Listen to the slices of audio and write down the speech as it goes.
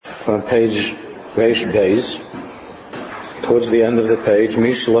on page Reish Beis, towards the end of the page,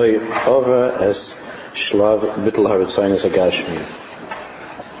 Mishloi Ova es Shlav Bittul HaRetzonos HaGashmi.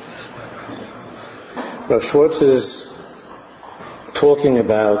 Rav Schwartz is talking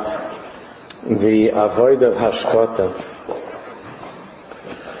about the avoid of hashkata,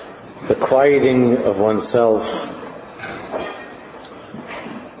 the quieting of oneself.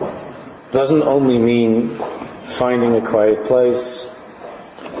 Doesn't only mean finding a quiet place,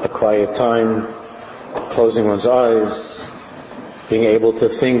 a quiet time, closing one's eyes, being able to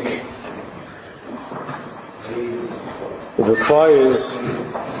think. It requires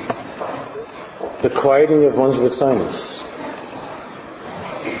the quieting of one's Ritzinus.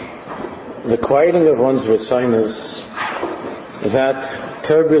 The quieting of one's Ritzinus, that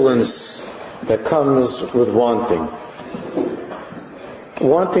turbulence that comes with wanting.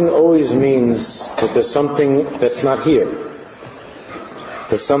 Wanting always means that there's something that's not here.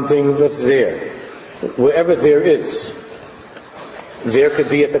 There's something that's there. Wherever there is. There could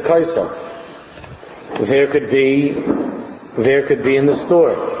be at the Kaisa. There could be in the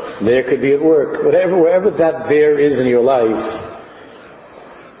store. There could be at work. Wherever that there is in your life,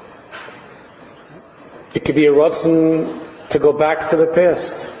 it could be a ratzon to go back to the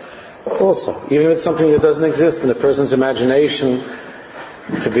past. Also, even if it's something that doesn't exist in a person's imagination,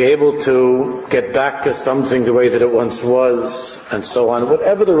 to be able to get back to something the way that it once was, and so on,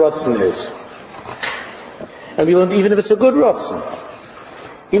 whatever the ratzon is. And we learn, even if it's a good ratzon,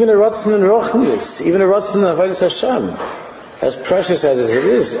 even a ratzon in Rochnius, even a ratzon in Avodas Hashem, as precious as it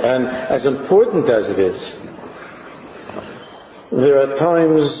is, and as important as it is, there are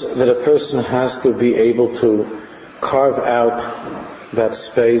times that a person has to be able to carve out that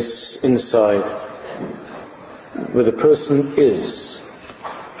space inside where the person is.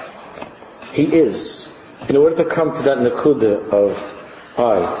 He is. In order to come to that nakuda of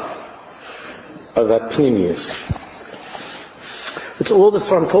that pnimius. It's all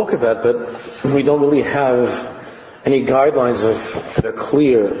this I'm talking about, but we don't really have any guidelines that are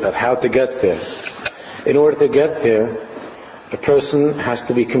clear of how to get there. In order to get there, a person has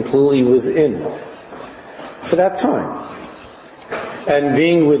to be completely within for that time. And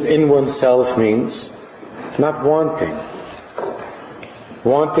being within oneself means not wanting.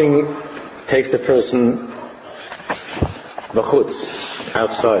 Wanting takes the person b'chutz,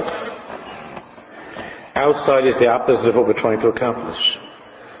 outside. Outside is the opposite of what we're trying to accomplish.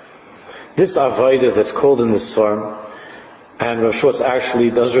 This avodah that's called in this form, and Rav Schwartz actually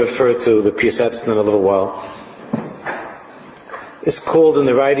does refer to the Piasetzner in a little while, is called in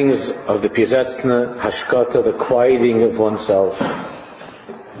the writings of the Piasetzner Hashkata, the quieting of oneself.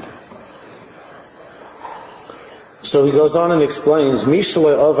 So he goes on and explains,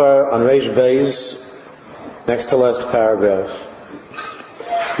 Mishloi Ovar on Reish Beis, next to last paragraph.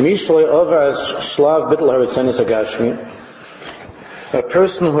 Mishloi Ovar as Shlav Bittul HaRetzonos HaGashmi. A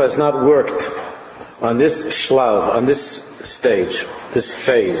person who has not worked on this shlav, on this stage, this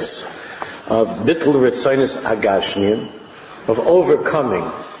phase of Bittul Retzonos HaGashmi, of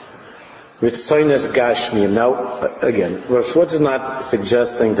overcoming Retzonos Gashmi. Now, again, Rav Schwartz is not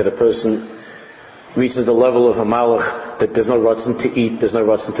suggesting that a person reaches the level of a malach that there's no ratzon to eat, there's no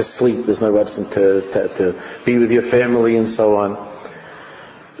ratzon to sleep, there's no ratzon to be with your family and so on.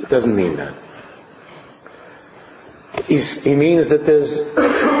 It doesn't mean that. He means that there's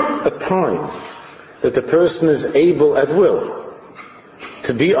a time that the person is able at will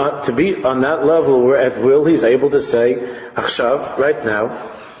to be on that level where at will he's able to say, Achshav, right now,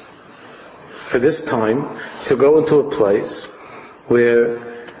 for this time, to go into a place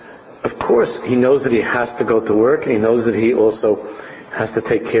where, of course, he knows that he has to go to work, and he knows that he also has to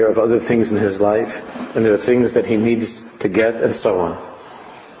take care of other things in his life, and there are things that he needs to get, and so on.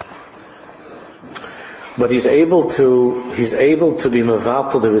 But he's able to be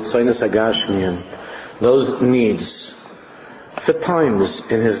mevatel the Retzonos HaGashmiyan, those needs, for times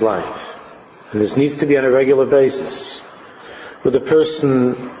in his life. And this needs to be on a regular basis, where the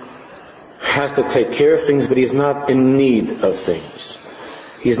person has to take care of things, but he's not in need of things.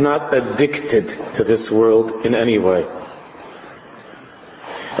 He's not addicted to this world in any way.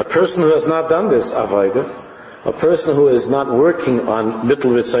 A person who has not done this avodah, a person who is not working on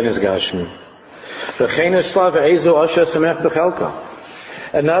Bittul Retzonos Gashmi,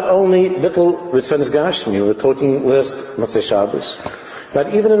 and not only Bittul Retzonos Gashmi, we're talking last Motzei Shabbos,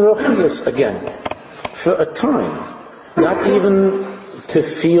 but even in Rochnius, again, for a time, not even to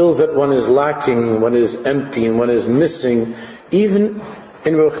feel that one is lacking, one is empty, and one is missing, even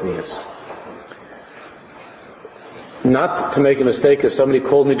in Rochnius. Not to make a mistake, as somebody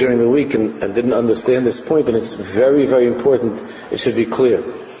called me during the week and didn't understand this point, and it's very, very important, it should be clear.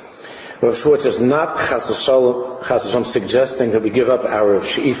 Rav Schwartz is not Chas v'Shalom suggesting that we give up our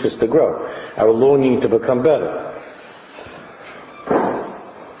she'ifas to grow, our longing to become better.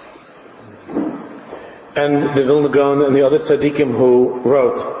 And the Vilna Gaon and the other tzaddikim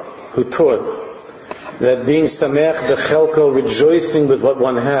who taught that being samech bechelko, rejoicing with what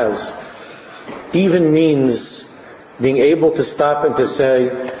one has, even means being able to stop and to say,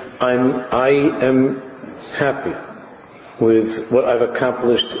 I am happy with what I've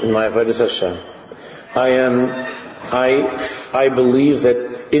accomplished in my avodas Hashem. I believe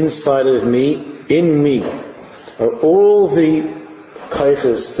that inside of me, in me, are all the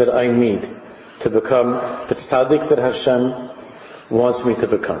kaiches that I need to become the tzaddik that Hashem wants me to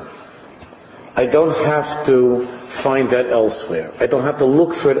become. I don't have to find that elsewhere. I don't have to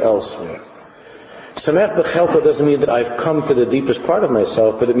look for it elsewhere. Samech b'chelko doesn't mean that I've come to the deepest part of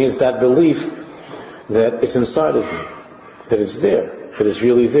myself, but it means that belief that it's inside of me, that it's there, that it's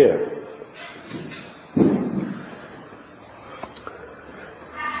really there.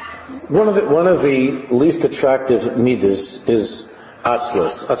 One of the least attractive midas is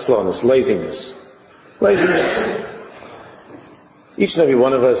atzlanis, laziness. Each and every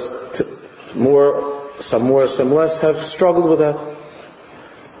one of us, some more, some less, have struggled with that.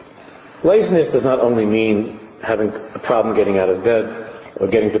 Laziness does not only mean having a problem getting out of bed or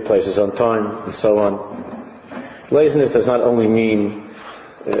getting to places on time and so on. Laziness does not only mean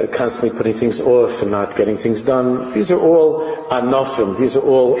constantly putting things off and not getting things done. These are all anofim, these are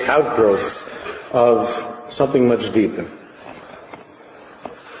all outgrowths of something much deeper.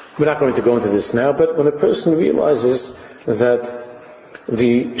 We're not going to go into this now, but when a person realizes that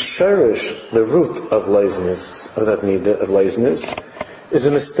the shirish, the root of laziness, of that need of laziness, is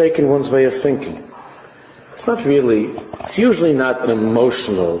a mistake in one's way of thinking. It's usually not an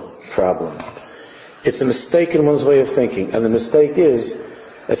emotional problem. It's a mistake in one's way of thinking. And the mistake is,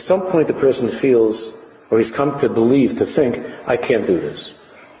 at some point the person feels, or he's come to believe, to think, I can't do this.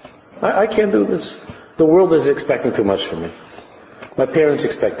 I can't do this. The world is expecting too much from me. My parents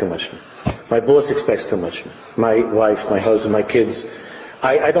expect too much from me. My boss expects too much from me. My wife, my husband, my kids.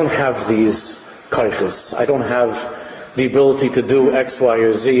 I don't have these kaiches. I don't have the ability to do X, Y,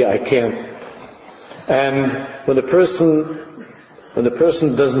 or Z. I can't. And when the person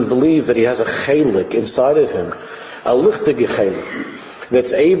doesn't believe that he has a chelik inside of him, a lichtige chelik,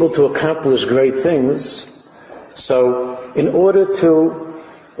 that's able to accomplish great things, so in order to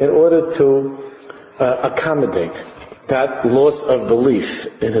accommodate that loss of belief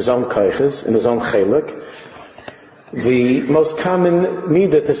in his own kaiches, in his own chelik, the most common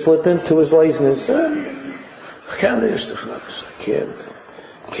midah to slip into is laziness. I can't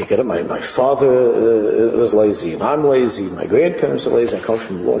get it. My father was lazy, and I'm lazy. My grandparents are lazy. I come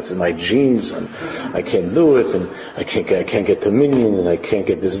from lots in my genes, and I can't do it, and I can't get to minyan, and I can't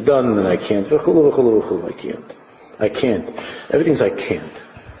get this done, and I can't. I can't. Everything's I can't.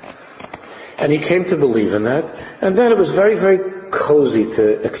 And he came to believe in that, and then it was very, very cozy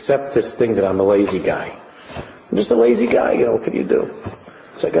to accept this thing that I'm a lazy guy. I'm just a lazy guy, what can you do?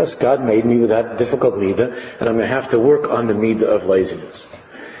 So I guess God made me with that difficult midah, and I'm going to have to work on the midah of laziness.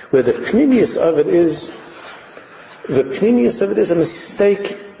 Where the pnimius of it is a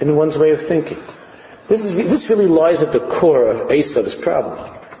mistake in one's way of thinking. This really lies at the core of Esav's problem.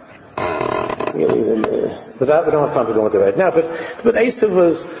 We don't have time to go into that right now, but Esav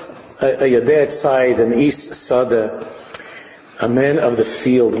was a Yadeh side, an East Sada, a man of the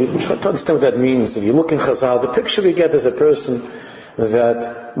field. We try to understand what that means. If you look in Chazal, the picture we get is a person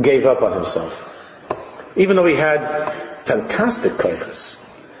that gave up on himself. Even though he had fantastic kaiches.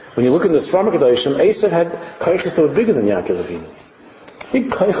 When you look in the Sfar HaKadoshim, Esav had kaiches that were bigger than Yaakov Avinu. Big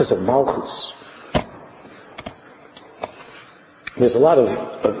kaiches of malchus. There's a lot of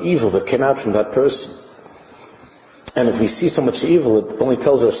evil that came out from that person. And if we see so much evil, it only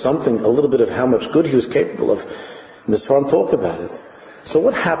tells us something, a little bit of how much good he was capable of. And the Sfarim talk about it. So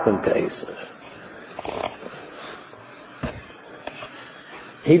what happened to Esav?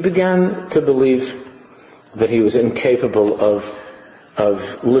 He began to believe that he was incapable of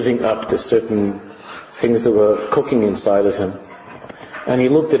living up to certain things that were cooking inside of him. And he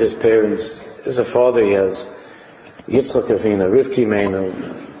looked at his parents. As a father he has Yitzchak Avinu, Rivki Meinu.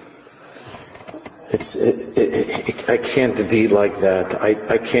 I can't be like that.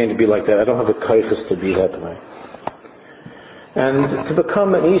 I can't be like that. I don't have the kaiches to be that way. And to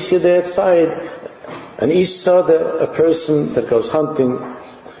become an Ish Yadeh side, an Ish Sada, a person that goes hunting,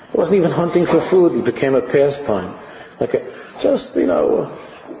 he wasn't even hunting for food, he became a pastime.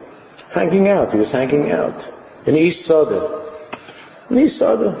 Hanging out. He was hanging out. An Ish Sada.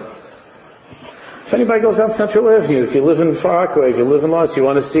 If anybody goes down Central Avenue, if you live in Far Rockaway, if you live in Lawrence, you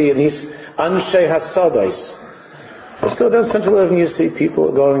want to see it, and he's Anshe Hasadais. Just go down Central Avenue, you see people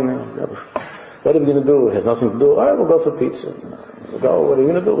going there. What are we going to do? It has nothing to do. All right, we'll go for pizza. We'll go, what are you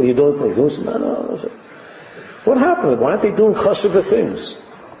going to do? What are you doing? Are you doing something? No. What happened? Why aren't they doing chashuva things?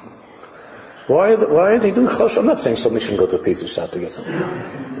 Why aren't they doing chashuva? I'm not saying somebody shouldn't go to a pizza shop to get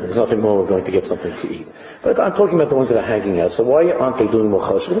something. There's nothing wrong with going to get something to eat. But I'm talking about the ones that are hanging out. So why aren't they doing more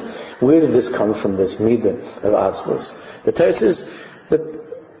chashuva? Where did this come from, this midah of atzlus? The text is that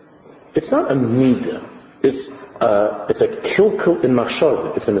it's not a midah. It's a kilkul in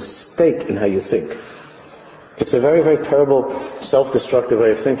machshava. It's a mistake in how you think. It's a very, very terrible, self-destructive way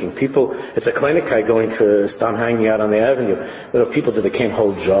of thinking. People, it's a klinikai going to stop hanging out on the avenue. There are people that they can't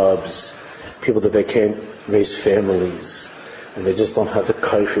hold jobs, people that they can't raise families, and they just don't have the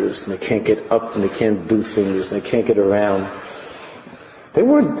kaifus, and they can't get up, and they can't do things, and they can't get around. They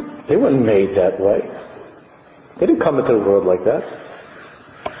weren't made that way. They didn't come into the world like that.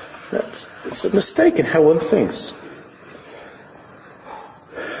 It's a mistake in how one thinks.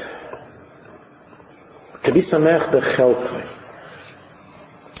 To be samech bechelkai,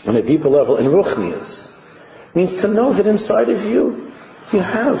 on a deeper level, in ruchnius, means to know that inside of you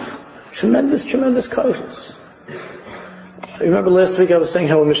have tremendous, tremendous kaiches. Remember last week I was saying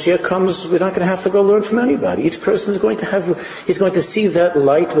how when Mashiach comes, we're not going to have to go learn from anybody. Each person is going to he's going to see that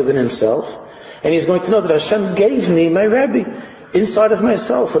light within himself, and he's going to know that Hashem gave me my Rebbe inside of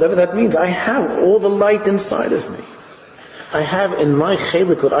myself, whatever that means. I have all the light inside of me. I have in my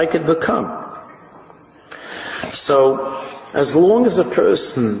chelik what I could become. So, as long as a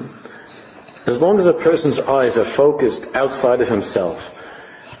person's eyes are focused outside of himself,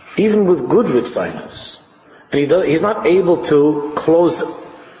 even with good ritzainos, and he's not able to close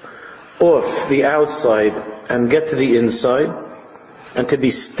off the outside and get to the inside, and to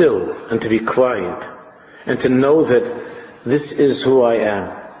be still, and to be quiet, and to know that this is who I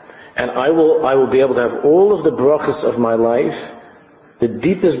am, and I will be able to have all of the brachas of my life, the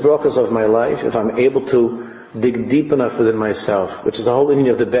deepest brachas of my life, if I'm able to dig deep enough within myself, which is the whole meaning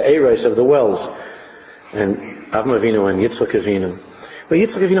of the be'eresh, of the wells, and Avraham Avinu and Yitzchak Avinu. But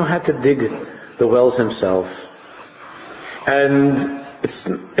Yitzchak Avinu had to dig the wells himself, and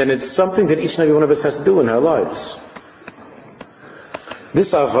it's something that each and every one of us has to do in our lives.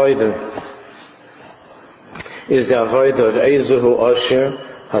 This avodah is the avodah of Eizuhu Asher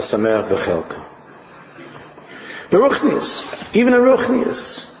HaSameach B'Chelka. The Ruchnius, even in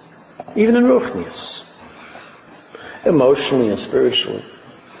Ruchnius, emotionally and spiritually.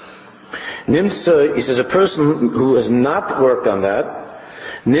 Nimtza, he says, a person who has not worked on that,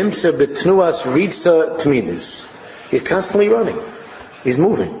 Nimtza betnuas ritza tmidis. He's constantly running. He's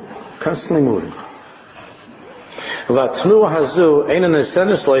moving. Constantly moving. Vatnua hazu einan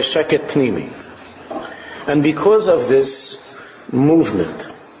esenes lo sheket pnimi. And because of this movement,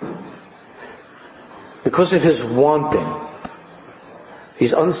 because of his wanting,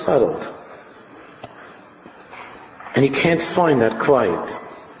 he's unsettled. And he can't find that quiet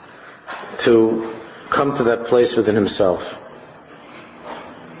to come to that place within himself.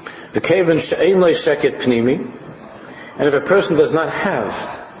 V'kevan she'ein lo sheket pnimi, and if a person does not have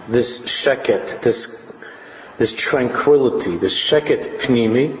this sheket, this tranquility, this sheket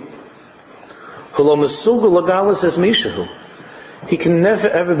pnimi, hulo mesugul lagalas es mishahu, he can never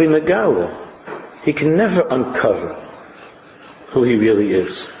ever be megala. He can never uncover who he really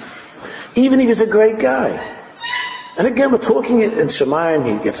is, even if he's a great guy. And again, we're talking in Shemayim,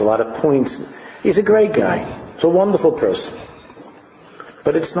 he gets a lot of points. He's a great guy. He's a wonderful person.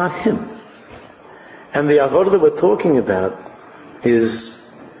 But it's not him. And the avodah that we're talking about is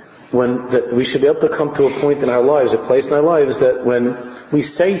that we should be able to come to a point in our lives, a place in our lives, that when we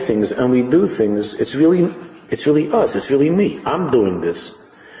say things and we do things, it's really us, it's really me. I'm doing this.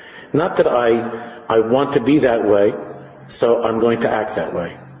 Not that I want to be that way, so I'm going to act that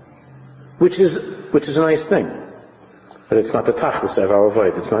way. Which is a nice thing. But it's not the tachlis of our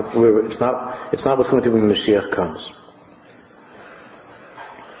avoid. It's not what's going to be when Mashiach comes.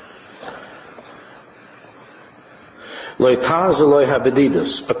 A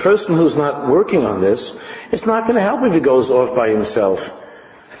person who's not working on this, it's not going to help if he goes off by himself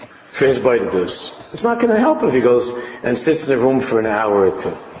for his this. It's not going to help if he goes and sits in a room for an hour or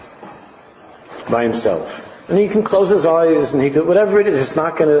two by himself. And he can close his eyes and he can, whatever it is, it's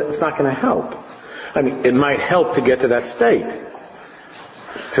not going to help. I mean, it might help to get to that state,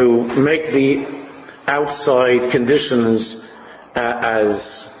 to make the outside conditions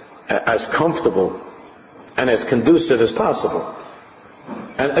as comfortable and as conducive as possible.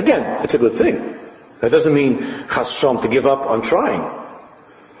 And again, it's a good thing. That doesn't mean chas shalom to give up on trying.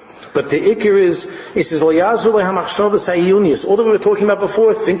 But the ikir is, he says, all that we were talking about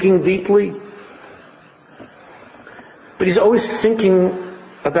before, thinking deeply. But he's always thinking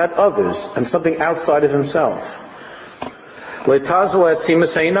about others and something outside of himself. Won't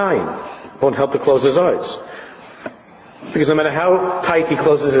help to close his eyes. Because no matter how tight he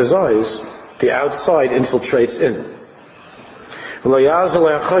closes his eyes, the outside infiltrates in.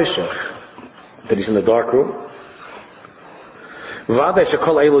 That he's in the dark room.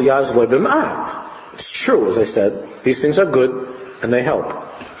 It's true, as I said, these things are good and they help.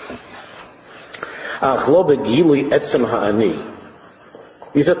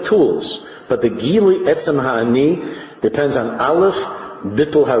 These are tools, but the gili etzem ha'ani depends on aleph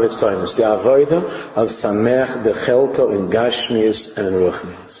bittul haritzaynis, the avodah of samech bechelko in gashmius and in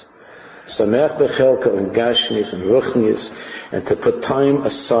ruchnius. Samech bechelko in gashmius and ruchnius, and to put time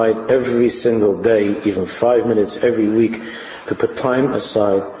aside every single day, even 5 minutes every week, to put time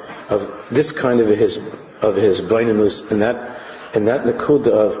aside of this kind of his baininus, in that nekuda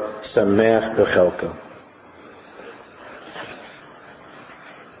of samech bechelko.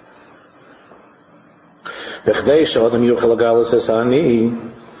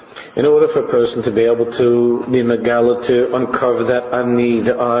 In order for a person to be able to be megala, to uncover that ani,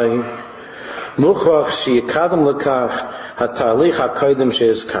 the I, now,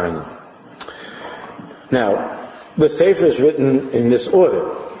 the Sefer is written in this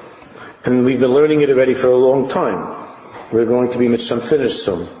order, and we've been learning it already for a long time. We're going to be mitzvah finished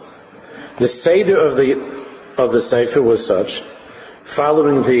soon. The Seder of the Sefer was such,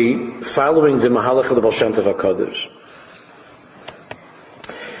 following the Mahalach of the Baal Shem Tov HaKadosh,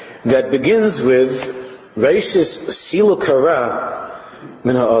 that begins with Reishis Siluk Hara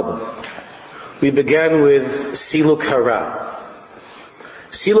Min Ha'adam. We began with Siluk Hara.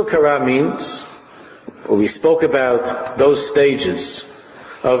 Siluk Hara means, we spoke about those stages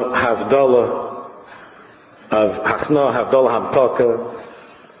of Havdalah, of Hachna, Havdalah, Hamtaka,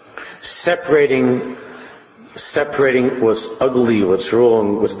 separating what's ugly, what's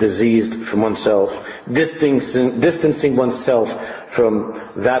wrong, what's diseased from oneself, distancing oneself from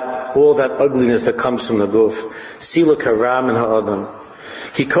all that ugliness that comes from the guf. Siluk hara min ha'adam.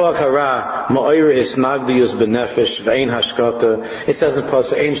 Kikoach hara ma'oire hisnagdius benefesh ve'ein hashkata. It says in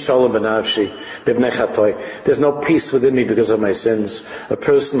Pasuk, ein shalom benavshi b'bnei chatoy. There's no peace within me because of my sins. A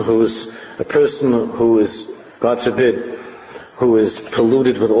person who is, God forbid, who is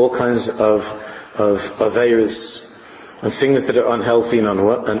polluted with all kinds of aveiros and things that are unhealthy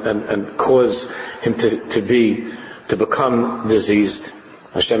and cause him to become diseased.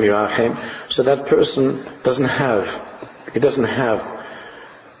 Hashem Yirachem. So that person doesn't have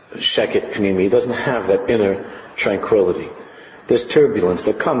sheket pnimi. He doesn't have that inner tranquility. There's turbulence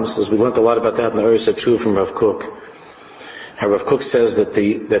that comes, as we learned a lot about that in the Eretz HaTshuva from Rav Kook. How Rav Kook says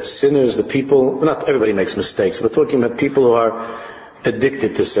that sinners, the people, not everybody makes mistakes, but talking about people who are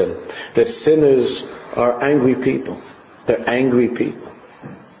addicted to sin, that sinners are angry people. They're angry people.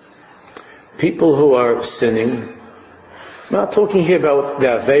 People who are sinning. I'm not talking here about the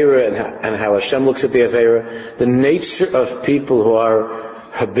Aveira and how Hashem looks at the Aveira. The nature of people who are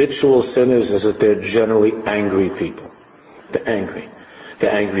habitual sinners is that they're generally angry people. They're angry.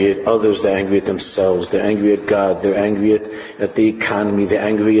 They're angry at others, they're angry at themselves, they're angry at God, they're angry at the economy, they're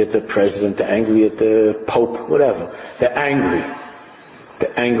angry at the president, they're angry at the Pope, whatever. They're angry.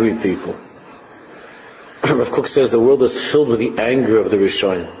 They're angry people. Rav Kook says the world is filled with the anger of the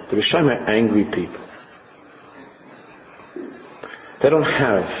Rishonim. The Rishonim are angry people. They don't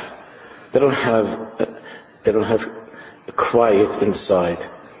have a quiet inside.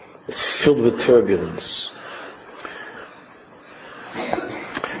 It's filled with turbulence.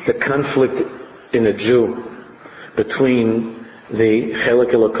 The conflict in a Jew between the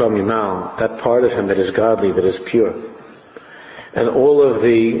Chelik Elokom Yimal, that part of him that is godly, that is pure, and all of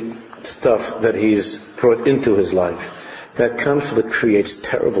the stuff that he's brought into his life, that conflict creates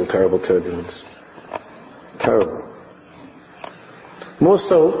terrible, terrible turbulence. Terrible. More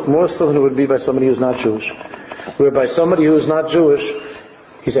so than it would be by somebody who's not Jewish. Whereby somebody who is not Jewish,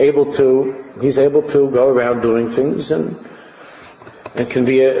 he's able to go around doing things and can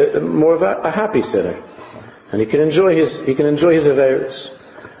be more of a happy sinner, and he can enjoy his aveiros.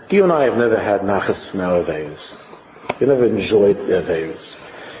 You and I have never had nachas from our aveiros. We've never enjoyed the aveiros.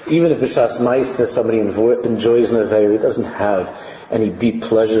 Even if b'shas ma'aseh somebody enjoys an aveiro, he doesn't have any deep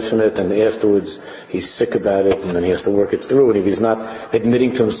pleasure from it, and afterwards he's sick about it, and then he has to work it through. And if he's not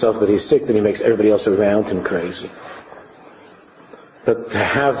admitting to himself that he's sick, then he makes everybody else around him crazy. But to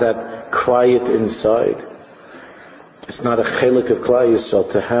have that quiet inside, it's not a chelik of Klal Yisrael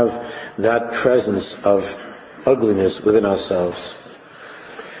to have that presence of ugliness within ourselves.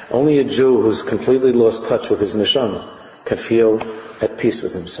 Only a Jew who's completely lost touch with his neshama can feel at peace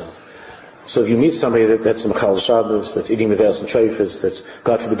with himself. So if you meet somebody that's Mechal Shabbos, that's eating Neveos and Treifas, that's,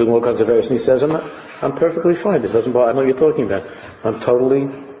 God forbid, doing all kinds of various, and he says, I'm perfectly fine, this doesn't bother, I know what you're talking about. I'm totally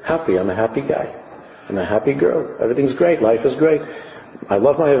happy, I'm a happy guy. I'm a happy girl. Everything's great, life is great. I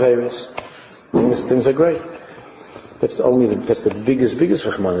love my Averis. Things are great. That's the biggest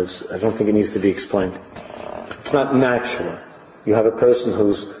Rahman. I don't think it needs to be explained. It's not natural. You have a person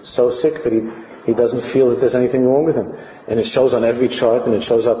who's so sick that he doesn't feel that there's anything wrong with him. And it shows on every chart and it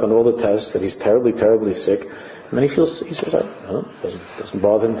shows up on all the tests that he's terribly, terribly sick. And then he says, doesn't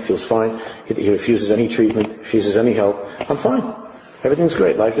bother him, feels fine. He refuses any treatment, refuses any help. I'm fine. Everything's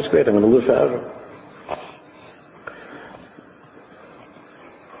great. Life is great. I'm going to live forever.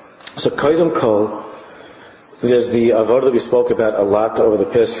 So Koydem Kol, there's the avodah that we spoke about a lot over the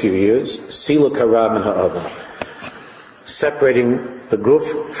past few years, Siluk Hara min ha'adam, separating the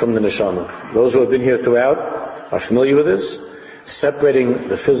guf from the neshama. Those who have been here throughout are familiar with this, separating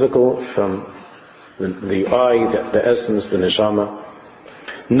the physical from the I, the essence, the neshama,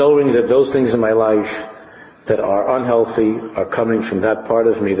 knowing that those things in my life that are unhealthy are coming from that part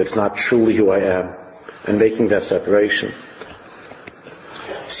of me that's not truly who I am, and making that separation.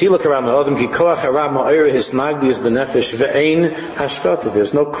 There's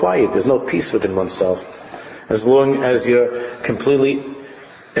no quiet, there's no peace within oneself as long as you're completely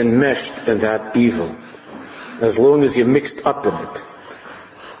enmeshed in that evil, as long as you're mixed up in it.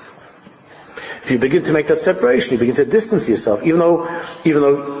 If you begin to make that separation, you begin to distance yourself, even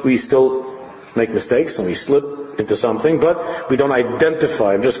though we still make mistakes and we slip into something, but we don't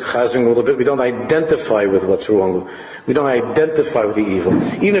identify. I'm just chazing a little bit. We don't identify with what's wrong. We don't identify with the evil.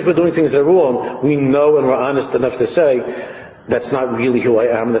 Even if we're doing things that are wrong, we know and we're honest enough to say, that's not really who I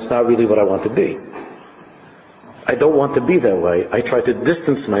am, that's not really what I want to be. I don't want to be that way. I try to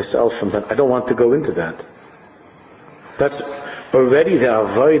distance myself from that. I don't want to go into that. That's already the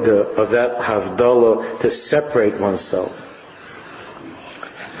avodah of that havdalah, to separate oneself.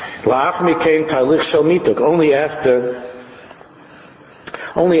 Only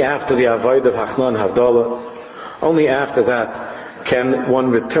after the avodah of Hachnan Havdalah, only after that can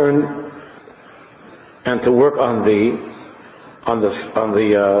one return and to work on the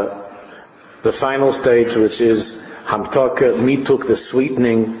final stage, which is Hamtaka, Mituk, the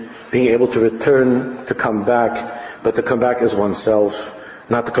sweetening, being able to return, to come back, but to come back as oneself,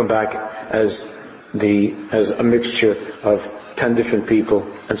 not to come back as a mixture of 10 different people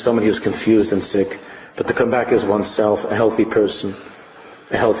and somebody who's confused and sick, but to come back as oneself, a healthy person,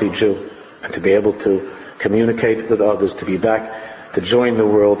 a healthy Jew, and to be able to communicate with others, to be back, to join the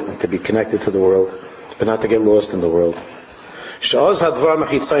world, and to be connected to the world, but not to get lost in the world.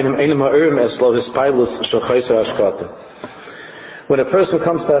 When a person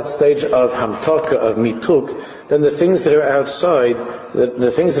comes to that stage of hamtaka, of mituk, then the things that are outside,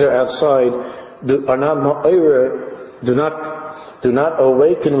 do not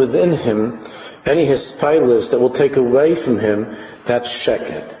awaken within him any hispilus that will take away from him that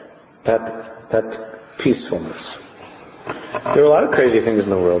sheket, that peacefulness. There are a lot of crazy things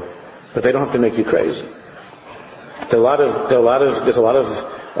in the world, but they don't have to make you crazy. There's a lot of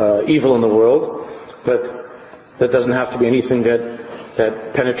evil in the world, but that doesn't have to be anything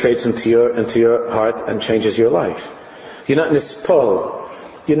that penetrates into your heart and changes your life. You're not nispol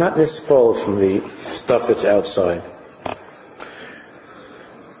from the stuff that's outside.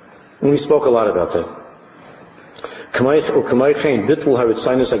 And we spoke a lot about that.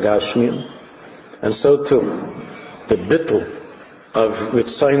 And so too, the bittul of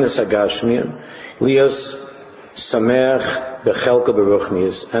Ritzainus Agashmiyim, Lias Sameach Bechelka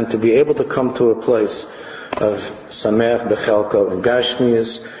Beruchnius, and to be able to come to a place of Sameach Bechelka in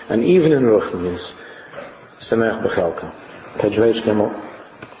Gashmius, and even in Ruchnius, Sameach Bechelka. Page Reish Gimel.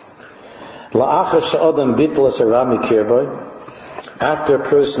 La'achar she'adam bittul asara mikirbai, after a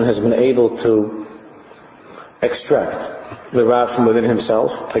person has been able to extract the Ra from within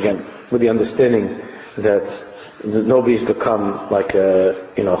himself, again, with the understanding that nobody's become like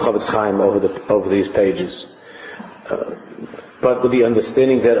Chavetz Chaim over these pages, but with the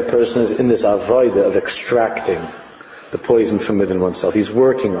understanding that a person is in this avodah of extracting the poison from within oneself. He's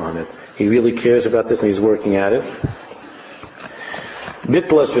working on it. He really cares about this and he's working at it.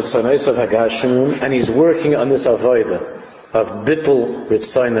 Bitlas Ritzainais of Hagashmiyim, and he's working on this avodah of Bittul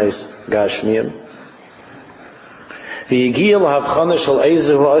Ritzainais Gashmiyim.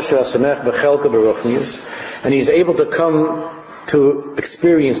 And he's able to come to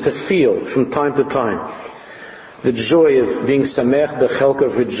experience, to feel from time to time the joy of being Samech Bechelka,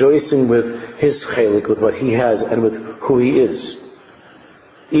 of rejoicing with his chelik, with what he has and with who he is.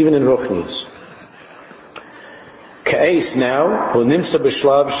 even in Ruchnius. Ka'es now, hu nimsa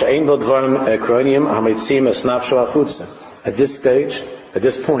b'shlav she'ein bo dvarim ekroniyim hamitzim esnafsho achutza. At this stage, at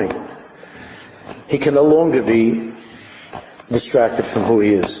this point, he can no longer be distracted from who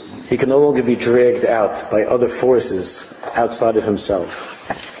he is. He can no longer be dragged out by other forces outside of himself.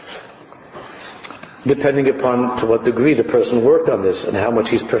 Depending upon to what degree the person worked on this and how much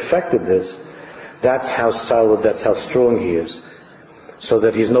he's perfected this, that's how solid, that's how strong he is. So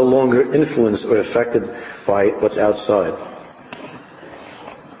that he's no longer influenced or affected by what's outside.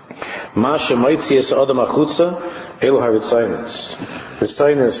 Masha maitzias adam achutza elu haritzaynus.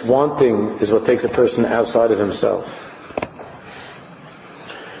 Ritzaynus, wanting, is what takes a person outside of himself.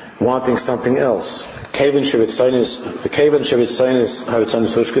 Wanting something else. Kevan sheritzaynus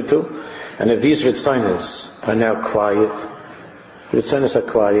hushketu. And if these ritzaynus are now quiet, ritzaynus are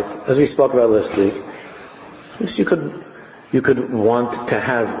quiet, as we spoke about last week, you could want to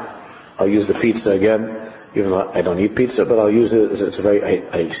have, I'll use the pizza again, even though I don't eat pizza, but I'll use it, it's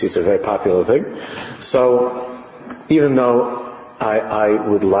a very popular thing. So, even though I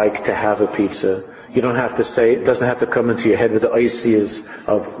would like to have a pizza, you don't have to say, it doesn't have to come into your head with the ideas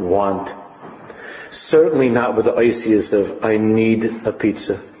of want. Certainly not with the ideas of, I need a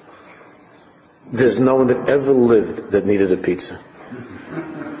pizza. There's no one that ever lived that needed a pizza.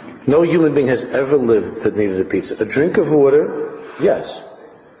 No human being has ever lived that needed a pizza. A drink of water, yes.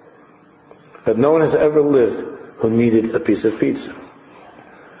 But no one has ever lived who needed a piece of pizza.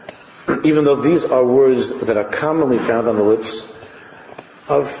 Even though these are words that are commonly found on the lips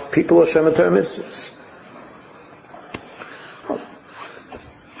of people of Shem Torah mitzvahs.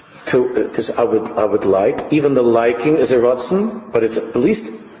 I would like, even the liking is a ratzon, but it's at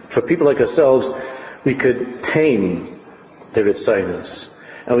least for people like ourselves, we could tame the ritzaynus.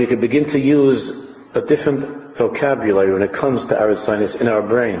 And we could begin to use a different vocabulary when it comes to our ritzaynus in our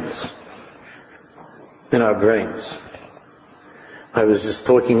brains. In our brains. I was just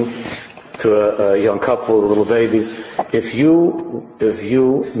talking to a young couple, a little baby. If you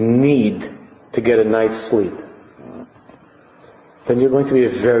need to get a night's sleep, then you're going to be a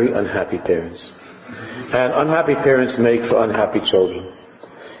very unhappy parent. And unhappy parents make for unhappy children.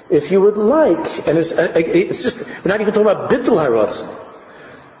 If you would like, and it's just, we're not even talking about bittul haratzon,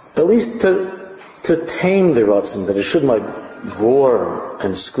 at least to tame the ratzon, that it shouldn't like roar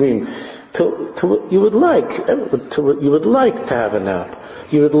and scream. You would like to have a nap.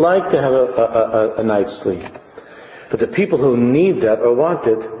 You would like to have a night's sleep. But the people who need that or want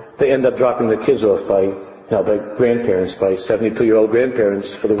it, they end up dropping their kids off by grandparents, by 72-year-old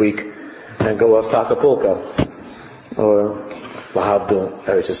grandparents for the week, and go off to Acapulco or Lahavdil,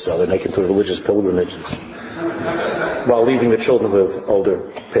 Eretz Yisrael. They make into religious pilgrimages while leaving the children with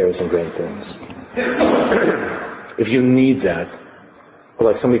older parents and grandparents. If you need that,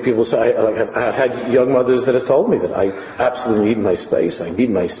 like so many people say, I've had young mothers that have told me that I absolutely need my space. I need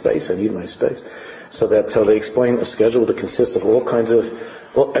my space. So they explain a schedule that consists of all kinds of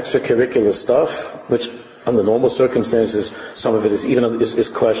extracurricular stuff, which under normal circumstances, some of it is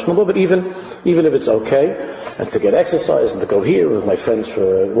questionable, but even if it's okay, and to get exercise and to go here with my friends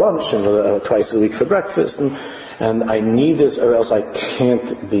for lunch and twice a week for breakfast, and I need this or else I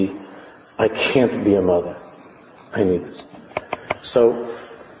can't be a mother. I need this. So,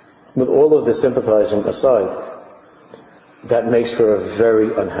 with all of the sympathizing aside, that makes for a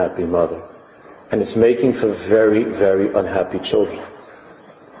very unhappy mother. And it's making for very, very unhappy children.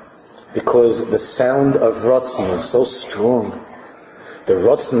 Because the sound of Ratzon is so strong. The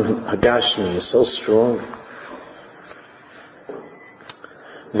Ratzon Hagashmi is so strong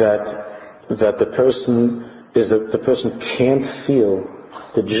that the person can't feel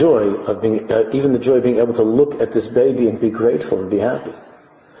the joy of being able to look at this baby and be grateful and be happy.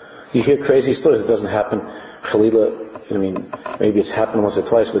 You hear crazy stories. It doesn't happen, Chalila, maybe it's happened once or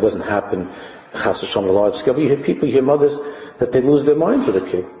twice, but it doesn't happen, Chas v'Shalom, on a large scale. But you hear mothers that they lose their minds with a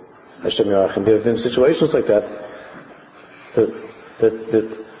kid. Hashem Yerachim. There have been situations like that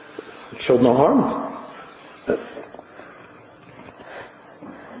children are harmed.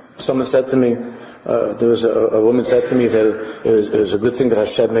 Someone said to me, there was a woman said to me that it was a good thing that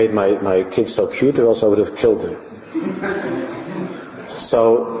Hashem made my kid so cute, or else I would have killed her.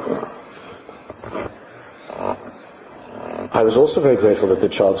 So I was also very grateful that the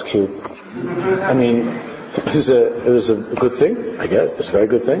child's cute. I mean, it was a good thing, I guess. It's a very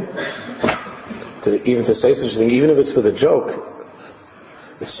good thing. To say such a thing, even if it's with a joke,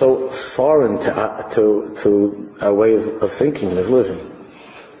 it's so foreign to our way of thinking and of living.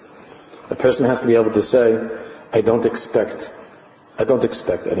 A person has to be able to say, I don't expect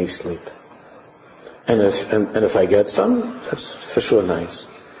any sleep. And if I get some, that's for sure nice.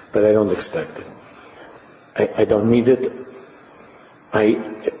 but I don't expect it. I don't need it.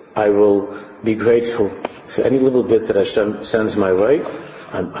 I will be grateful for any little bit that Hashem sends my way.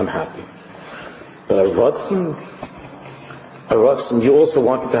 I'm happy. But a Ratzon, you also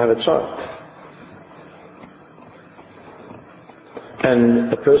wanted to have a child.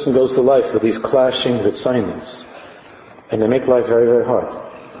 And a person goes to life with these clashing Ritzanos, and they make life very, very hard.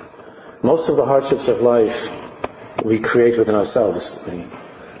 Most of the hardships of life we create within ourselves.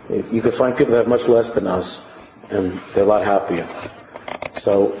 You can find people that have much less than us, and they're a lot happier.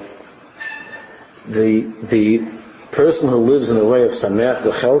 So, the person who lives in the way of Sameach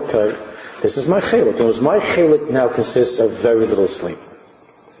B'Chelkai, this is my chelik. My chelik now consists of very little sleep.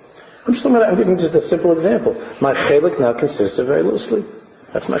 I'm giving just a simple example. My chelik now consists of very little sleep.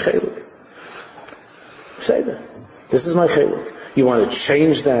 That's my chelik. Say that. This is my chelik. You want to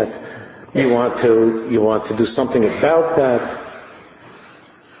change that. You want to do something about that.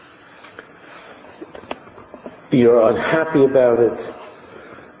 You're unhappy about it.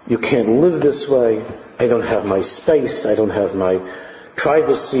 You can't live this way. I don't have my space. I don't have my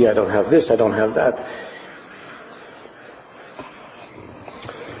privacy. I don't have this. I don't have that.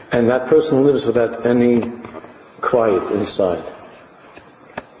 And that person lives without any quiet inside.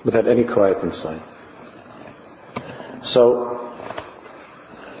 Without any quiet inside. So,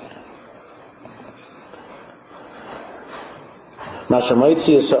 Masha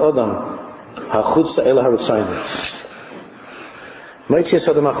Maitzi Sa'adam Hachutza Ela Haritzainus. Maitzi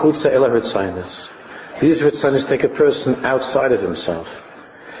Sa'adam Hachutza Ela Haritzainus. These Haritzainus take a person outside of himself.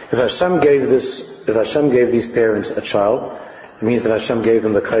 If Hashem gave these parents a child, it means that Hashem gave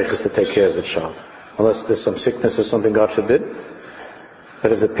them the kaiches to take care of the child. Unless there's some sickness or something, God forbid.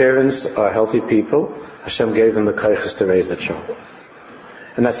 But if the parents are healthy people, Hashem gave them the kaiches to raise the child.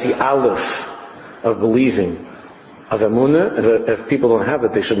 And that's the aleph of believing, of emunah. And if people don't have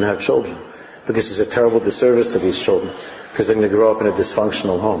that, they shouldn't have children. Because it's a terrible disservice to these children. Because they're going to grow up in a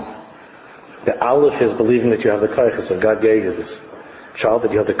dysfunctional home. The aleph is believing that you have the kaiches, that God gave you this child,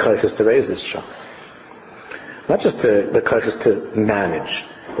 that you have the kaiches to raise this child. Not just the kaiches to manage,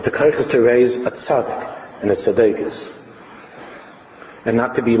 but the kaiches to raise a tzaddik and a tzaddikas. And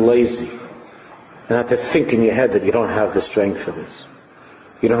not to be lazy. And not to think in your head that you don't have the strength for this.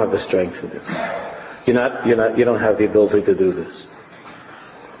 You don't have the strength for this. You don't have the ability to do this.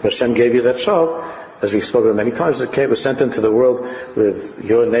 Hashem gave you that child, as we've spoken many times, it was sent into the world with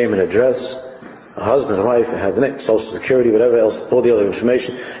your name and address, a husband, a wife, it had the name, social security, whatever else, all the other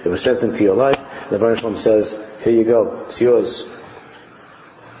information. It was sent into your life. The Baruch Shalom says, here you go, it's yours.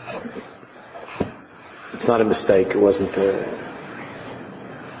 It's not a mistake, it wasn't the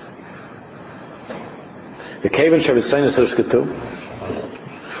Kavan Shavitzainas Hushkatu.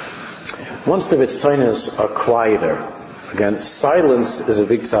 Once the Vitzainas are quieter, again, silence is a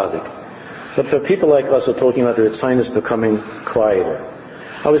big tzaddik. But for people like us who are talking about the Vitzainas becoming quieter,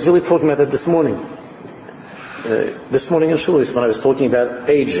 I was really talking about that this morning. This morning in Shul, when I was talking about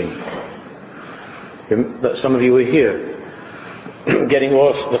aging. Some of you were here. Getting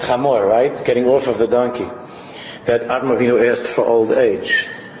off the chamor, right? Getting off of the donkey. That Avram Avinu asked for old age.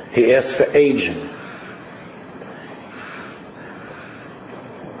 He asked for aging.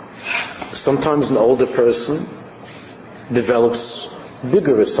 Sometimes an older person develops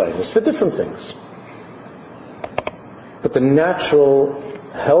bigger Vitzainas for different things. But the natural,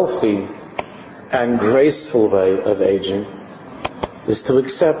 healthy, and graceful way of aging is to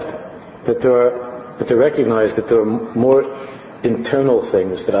accept that to recognize that there are more internal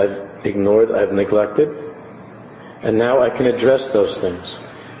things that I've ignored, I've neglected, and now I can address those things.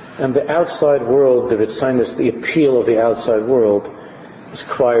 And the outside world, the Vitzainas, the appeal of the outside world, is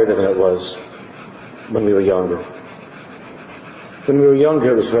quieter than it was when we were younger. When we were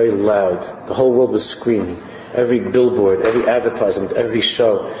younger, it was very loud. The whole world was screaming. Every billboard, every advertisement, every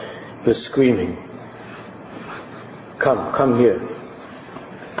show was screaming. Come here.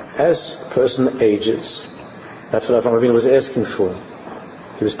 As a person ages, that's what Avraham Avinu was asking for.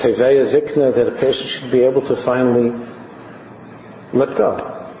 He was Teveya Zikna, that a person should be able to finally let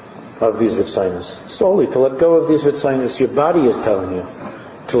go of these Vitzainas. Slowly, to let go of these Vitzainas. Your body is telling you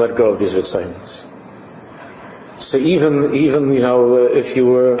to let go of these Vitzainas. So even if you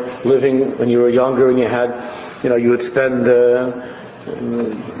were living when you were younger and you had, you would spend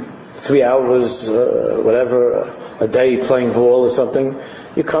 3 hours, whatever, a day playing ball or something,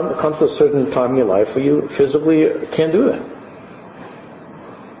 you come to a certain time in your life where you physically can't do that.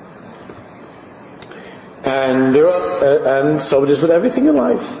 And so it is with everything in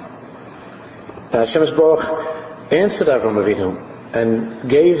life. Hashem Baruch answered Avraham Avinu and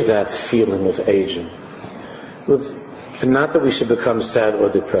gave that feeling of aging with And not that we should become sad or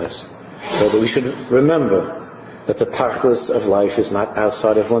depressed, but that we should remember that the tachlis of life is not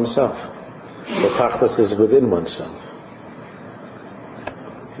outside of oneself. The tachlis is within oneself.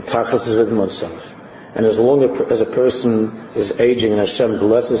 The tachlis is within oneself. And as long as a person is aging and Hashem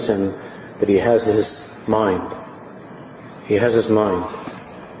blesses him, that he has his mind. He has his mind.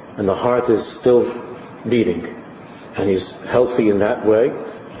 And the heart is still beating. And he's healthy in that way.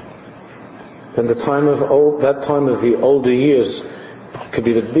 Then that time of the older years could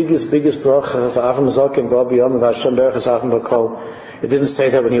be the biggest bracha of Avram Zaken, Rabbi Yom, of Hashem Berachas Avram Bakol. It didn't say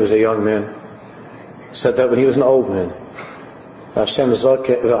that when he was a young man. It said that when he was an old man. Hashem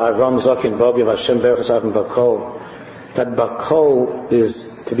Zaken, Avram Zaken, Rabbi of Hashem Berachas Avram Bakol. That Bakol is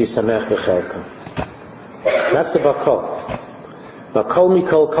to be Samech B'Chelka. That's the Bakol. Bakol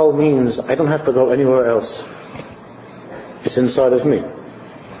Mikol Kol means I don't have to go anywhere else. It's inside of me.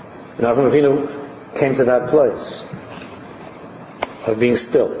 And Avram Avinu came to that place of being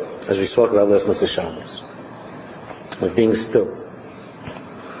still, as we spoke about last Motzei Shabbos, of being still.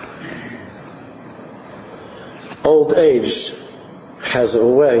 Old age has a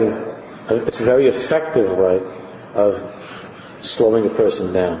way, it's a very effective way of slowing a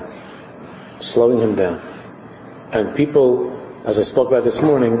person down, slowing him down. And people, as I spoke about this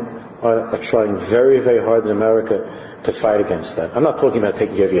morning, are trying very, very hard in America to fight against that. I'm not talking about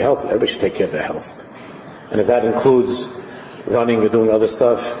taking care of your health. Everybody should take care of their health. And if that includes running or doing other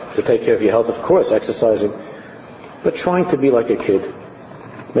stuff to take care of your health, of course, exercising. But trying to be like a kid,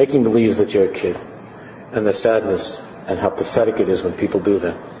 making believe that you're a kid. And the sadness and how pathetic it is when people do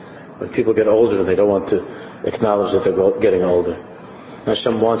that. When people get older and they don't want to acknowledge that they're getting older. And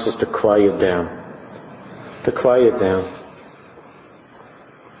Hashem wants us to quiet down. To quiet down.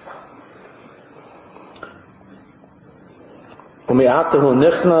 The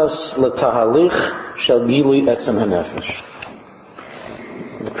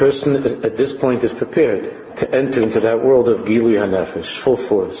person at this point is prepared to enter into that world of Gilui HaNefesh, full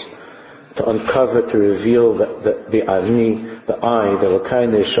force, to uncover, to reveal the Ani, the I, the Lakai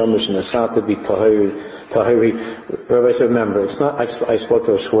Neshamash Nasata be Tahiri. Rabbi said, remember, it's not. I spoke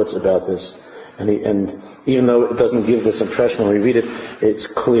to Schwartz about this, and even though it doesn't give this impression when we read it, it's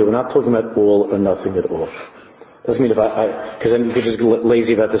clear. We're not talking about all or nothing at all. Doesn't mean because then you could just get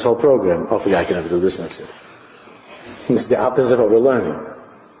lazy about this whole program. Oh, yeah, I can never do this next day. It's the opposite of what we're learning.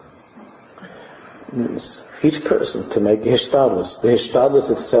 It's each person to make hishtadlus. The hishtadlus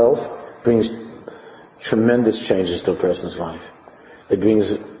itself brings tremendous changes to a person's life. It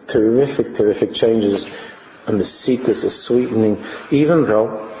brings terrific changes, and the secrets, the sweetening. Even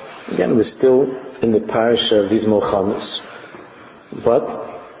though, again, we're still in the parish of these Mohammeds, but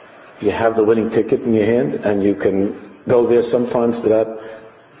you have the winning ticket in your hand, and you can go there sometimes to that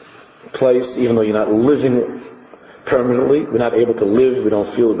place, even though you're not living permanently. We're not able to live. We don't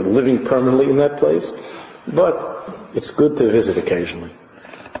feel we're living permanently in that place. But it's good to visit occasionally.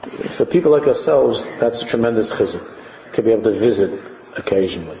 For people like ourselves, that's a tremendous chizuk, to be able to visit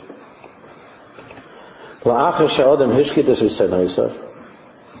occasionally.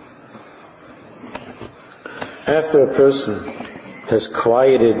 After a person has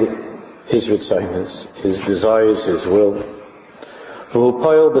quieted his ritzaynos, his desires, his will,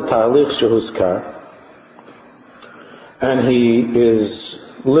 and he is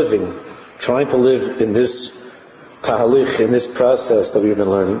living, trying to live in this tahalich, in this process that we've been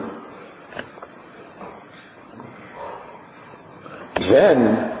learning,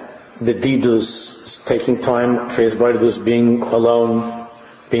 then the didus, taking time for his bidus, being alone,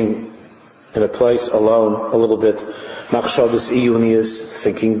 being in a place alone a little bit, machshavas iyunius,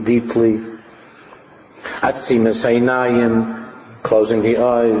 thinking deeply, atzimas einayim, closing the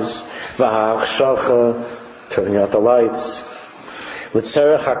eyes, v'ha'achshacha, turning out the lights,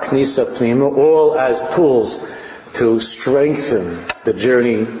 l'tzerech haknisa pnima, all as tools to strengthen the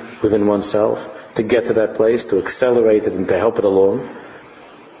journey within oneself, to get to that place, to accelerate it and to help it along.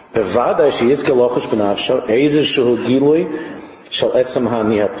 There's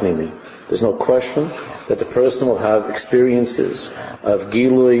no question that the person will have experiences of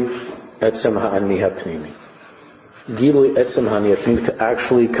Gilui Etzem Ha'aniha Pnimi. Gilui Etzem Ha'aniha Pnimi, to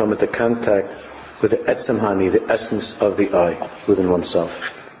actually come into contact with the Etzem Hani, the essence of the I within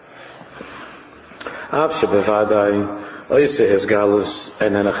oneself.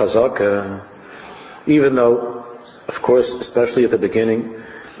 Even though, of course, especially at the beginning,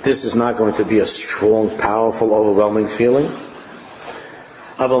 this is not going to be a strong, powerful, overwhelming feeling.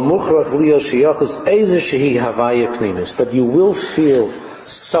 But you will feel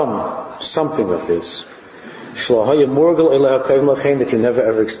something of this that you never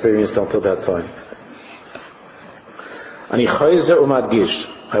ever experienced until that time. Ani chayzer umadgish.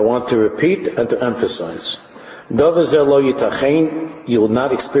 I want to repeat and to emphasize. Davar zeh lo yitachein. You will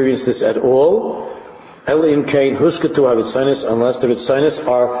not experience this at all. Eli im kain hushkatu haritzanis, unless the ritzanis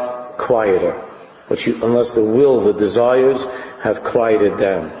are quieter. Unless the will, the desires, have quieted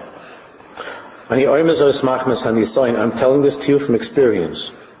down. I'm telling this to you from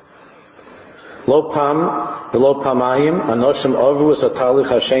experience. Lo pamayim anoshim avru atalich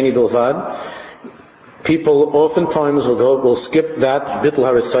hasheni bilvad. People oftentimes will skip that bittul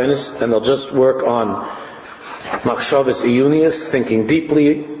haritzanis and they'll just work on machshavas iyunius, thinking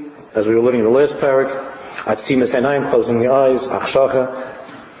deeply, as we were learning in the last parak. Atzimas einayim, closing the eyes, achshacha,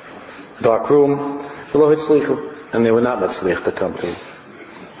 dark room, and they were not matzlich to come to.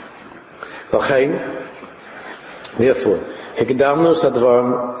 Therefore,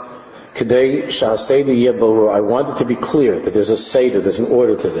 I want it to be clear that there's a seder, there's an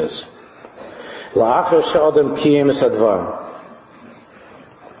order to this. If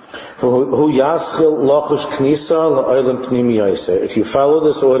you follow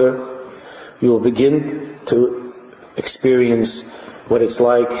this order, you will begin to experience what it's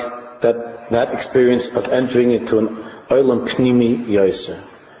like, that experience of entering into an olam pnimi yoseh.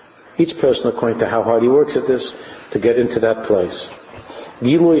 Each person, according to how hard he works at this, to get into that place.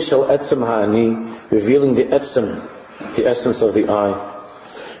 Gilui shel etzem ha'ani, revealing the etzem, the essence of the I.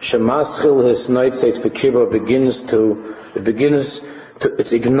 Shemaschil his night says bekibah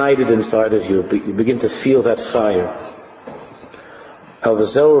it's ignited inside of you. You begin to feel that fire. Al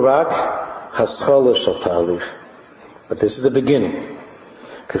v'zeu rak haschala shel talich. But this is the beginning.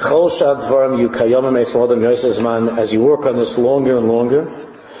 As you work on this longer and longer,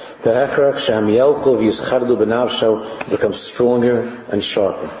 it becomes stronger and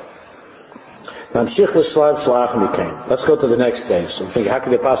sharper. Let's go to the next stage. So think, how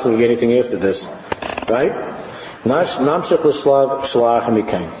could there possibly be anything after this? Right? The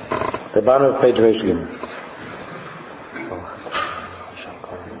bottom of page Reish Gimel.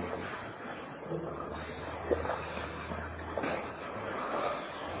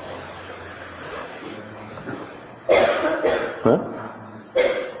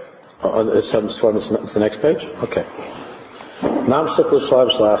 It's the next page? Okay.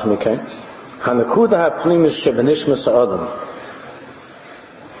 Hanakuda ha'pnimis shebenishmas ha'adam.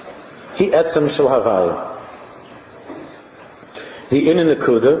 Hi etzem shel havaya. The inner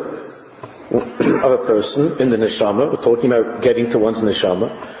nakuda of a person in the neshama. We're talking about getting to one's neshama.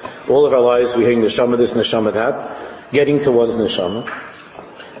 All of our lives we're hearing neshama this, neshama that. Getting to one's neshama.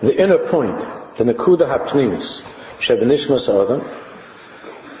 The inner point, the nakuda ha'pnimis shebenishmas ha'adam.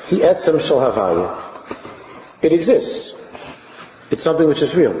 Hi etzem shel havaya. It exists. It's something which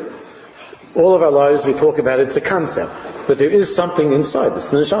is real. All of our lives we talk about it, it's a concept. But there is something inside, it's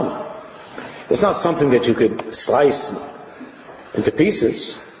the neshama. It's not something that you could slice into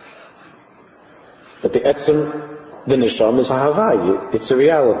pieces. But the etzem, the neshama is a havaya. It's a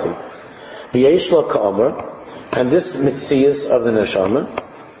reality. The Yeshla Ka'amar, and this mitzias of the neshama,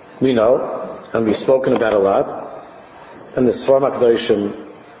 we know, and we've spoken about a lot, and the Sfarim HaKadoshim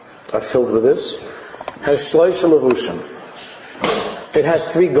are filled with this, has shloisha levushim. It has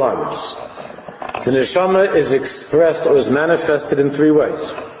 3 garments. The neshama is expressed or is manifested in 3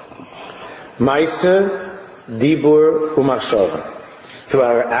 ways. Maaseh, dibur, umachshava. Through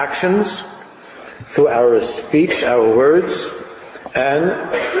our actions, through our speech, our words, and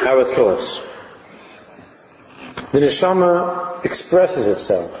our thoughts. The neshama expresses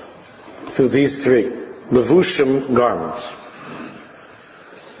itself through these 3 levushim garments.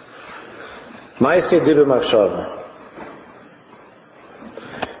 Maaseh, dibur, umachshava.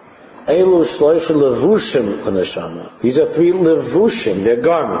 Elu shloisha levushim l'neshama. These are 3 levushim, they're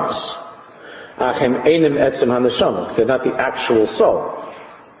garments. Achem einem etzem ha-neshama. They're not the actual soul.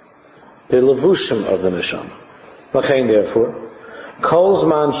 They're levushim of the neshama. V'chein therefore, kol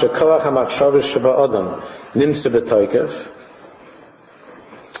zman shekoach ha-machshavah sheba'adam nimtze b'toikef.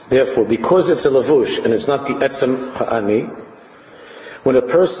 Therefore, because it's a levush and it's not the etzem ha'ani, when a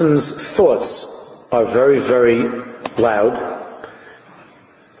person's thoughts are very, very loud,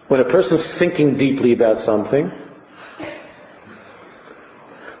 when a person's thinking deeply about something,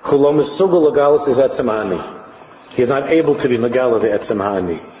 he's not able to be megala the etzem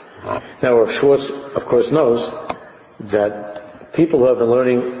ha'ani. Now, Rav Schwartz, of course, knows that people who have been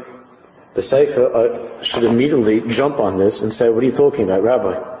learning the Sefer should immediately jump on this and say, what are you talking about,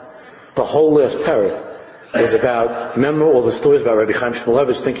 Rabbi? The whole last parak is about, remember all the stories about Rabbi Chaim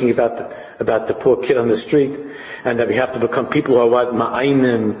Shmulevitch thinking about the poor kid on the street, and that we have to become people who are what?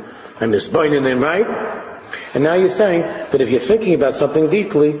 Ma'aynim and misbainim, right? And now you're saying that if you're thinking about something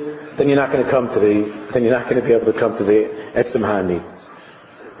deeply, then you're not going to be able to come to the Etzem Ha'ani.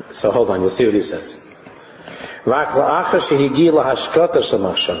 So hold on, you'll see what he says.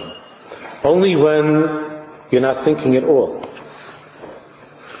 Only when you're not thinking at all.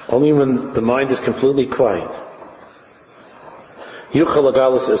 Only when the mind is completely quiet. Yuchal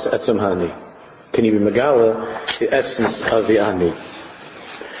Agalis is Etzem Ha'ani. Can you be Megala, the essence of the Ani?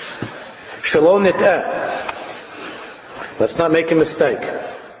 Shalom Nit'eh. Let's not make a mistake.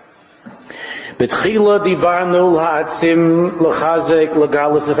 B'tchila divarnu la'atzim l'chazek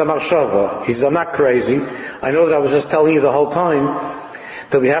l'galis is amachshava. He says, I'm not crazy. I know that I was just telling you the whole time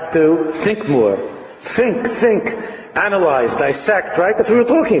that we have to think more. Think, analyze, dissect, right? That's what we were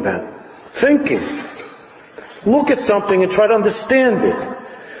talking about. Thinking. Look at something and try to understand it.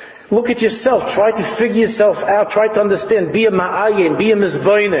 Look at yourself. Try to figure yourself out. Try to understand. Be a ma'ayin. Be a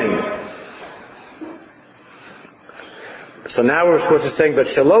mizboinei. So now we're supposed to say, but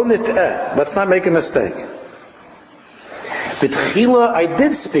shalom nit'eh. Let's not make a mistake. B'tchila, I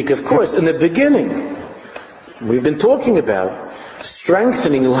did speak, of course, in the beginning. We've been talking about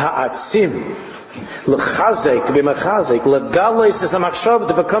strengthening l'ha'atzim, l'chazek, to be machazek, l'galais is a machshav,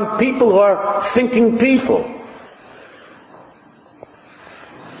 to become people who are thinking people.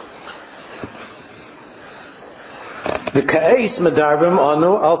 The ka'es medarbim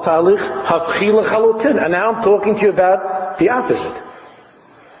anu al talich hafchila chalutin. And now I'm talking to you about the opposite.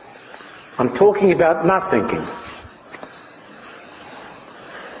 I'm talking about not thinking.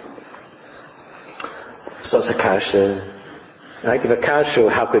 So it's a kasha. Right? If a kasha,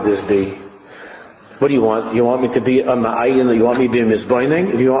 how could this be? What do you want? You want me to be a ma'ayin, or you want me to be a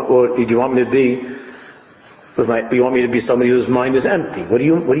mizboining? Or do you want me to be you want me to be somebody whose mind is empty? What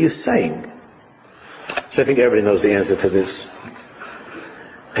are you saying? So I think everybody knows the answer to this.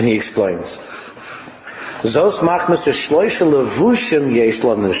 And he explains. These are the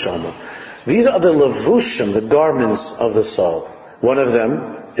levushim, the garments of the soul. One of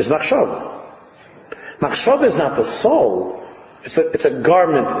them is machshava. Machshava is not the soul. It's a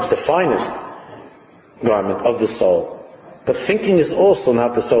garment, it's the finest garment of the soul. But thinking is also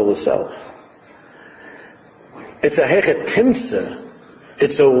not the soul itself. It's a hechet timtza.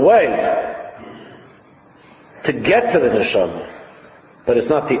 It's a way to get to the neshama, but it's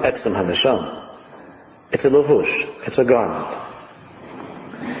not the etzem ha-neshama. It's a levush. It's a garment.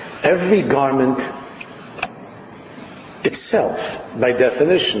 Every garment itself, by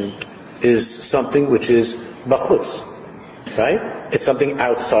definition, is something which is bachutz, right? It's something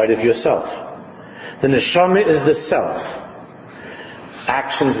outside of yourself. The neshama is the self.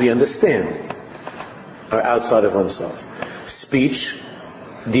 Actions we understand are outside of oneself. Speech,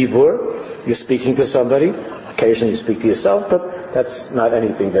 dibur, you're speaking to somebody. Occasionally you speak to yourself, but that's not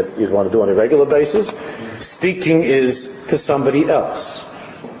anything that you'd want to do on a regular basis. Speaking is to somebody else.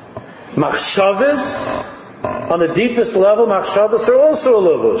 Machshavas, on the deepest level, machshavas are also a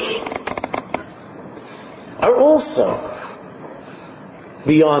levush. Are also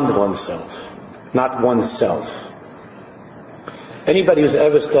beyond oneself, not oneself. Anybody who's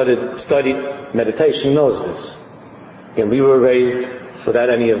ever studied meditation knows this. And we were raised without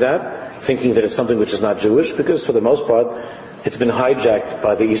any of that, thinking that it's something which is not Jewish, because for the most part, it's been hijacked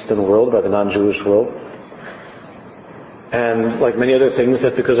by the Eastern world, by the non-Jewish world. And like many other things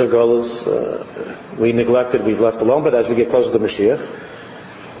that because of Golas, we neglected, we've left alone, but as we get closer to Mashiach,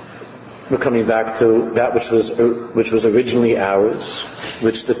 we're coming back to that which was originally ours,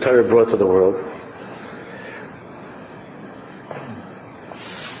 which the Torah brought to the world.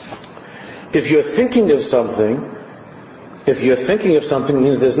 If you're thinking of something, it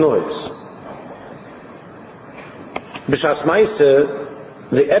means there's noise. B'shas Maaseh,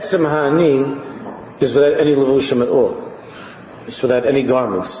 the Etzem Ha'ani is without any levushim at all. It's without any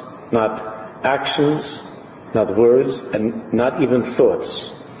garments, not actions, not words, and not even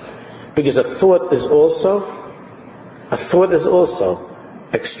thoughts. Because a thought is also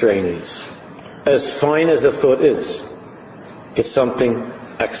extraneous. As fine as the thought is, it's something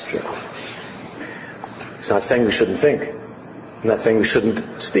extra. It's not saying we shouldn't think. I'm not saying we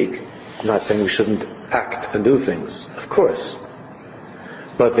shouldn't speak. I'm not saying we shouldn't act and do things. Of course.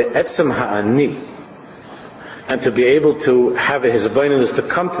 But the Etzem Ha'ani, and to be able to have a Hizbainun is to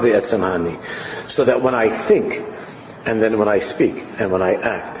come to the Etzem Ha'ani, so that when I think, and then when I speak, and when I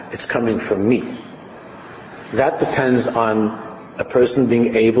act, it's coming from me. That depends on a person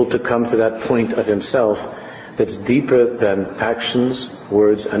being able to come to that point of himself that's deeper than actions,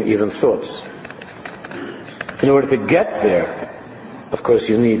 words, and even thoughts. In order to get there, of course,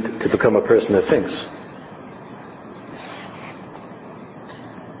 you need to become a person that thinks.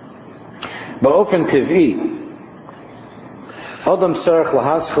 Ba'ofen tiv'i, Adam tzarech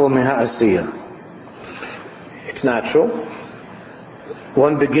lahaschel meha'asiyah. It's natural.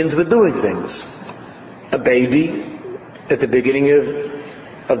 One begins with doing things. A baby, at the beginning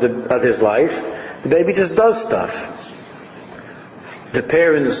of his life, the baby just does stuff. The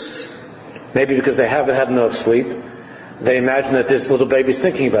parents, maybe because they haven't had enough sleep, they imagine that this little baby's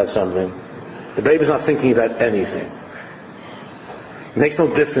thinking about something. The baby's not thinking about anything. It makes no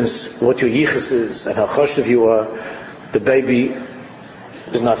difference what your yichus is and how chashuv you are. The baby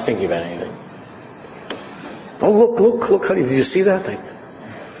is not thinking about anything. Oh, look, honey, did you see that thing?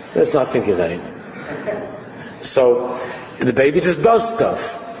 It's not thinking about anything. So, the baby just does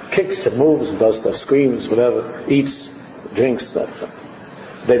stuff. Kicks and moves and does stuff, screams, whatever, eats, drinks stuff.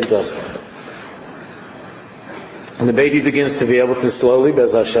 The baby does stuff. And the baby begins to be able to slowly,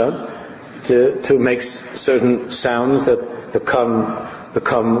 Bez Hashem, to make certain sounds that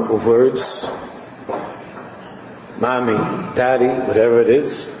become words. Mommy, daddy, whatever it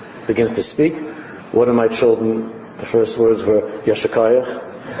is, begins to speak. One of my children, the first words were Yeshakayach.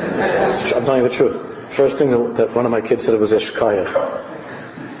 I'm telling you the truth. First thing that one of my kids said was Yeshakayach.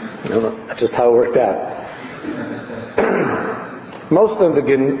 That's just how it worked out. Most of them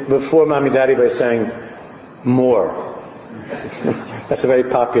begin before mommy, daddy by saying more. That's a very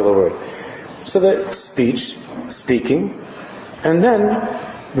popular word. So the speaking, and then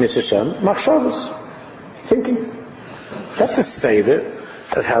Mitzvah machshavos, thinking. That's the seder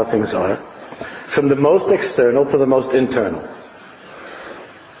of how things are, from the most external to the most internal.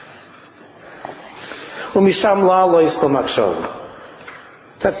 Umisham la lo yislo machshava.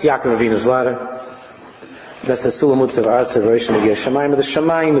 That's Yaakov Avinu's ladder. That's the Sulamutz of Arts of Rishon Megiah Shamayim. The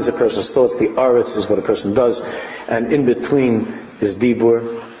Shamayim is a person's thoughts. The Aretz is what a person does, and in between is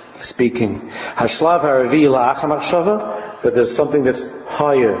Dibur, speaking. Hashlav haravi la'acha machshava, but there's something that's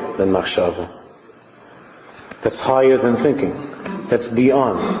higher than machshava. That's higher than thinking. That's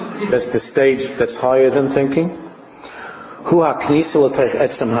beyond. That's the stage that's higher than thinking. Hu ha'knisa l'teich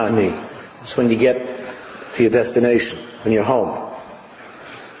etzem ha'ani. It's when you get to your destination, when you're home.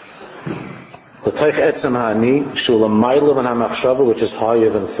 L'teich etzem ha'ani shula ma'ila v'na machshava, which is higher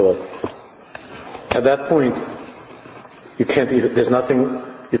than thought. At that point, you can't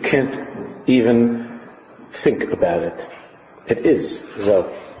even think about it. It is.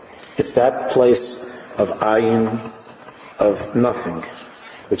 So, it's that place of ayin, of nothing,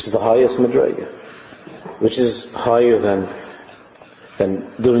 which is the highest madrega, which is higher than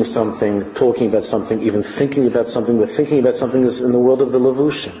doing something, talking about something, even thinking about something. But thinking about something is in the world of the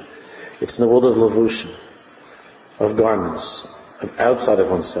levushim. It's in the world of levushim, of garments, of outside of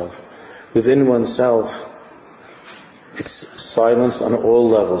oneself. Within oneself, it's silence on all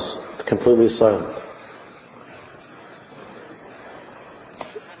levels, completely silent.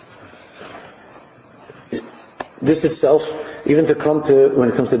 This itself, even when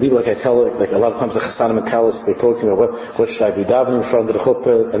it comes to Dibur, like I tell, like a lot of times the Chasanim and Kalas, they talk to me about what should I be davening in front of the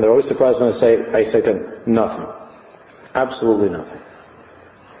chuppah, and they're always surprised when I say to them, nothing. Absolutely nothing.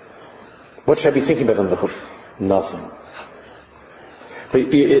 What should I be thinking about on the chuppah? Nothing.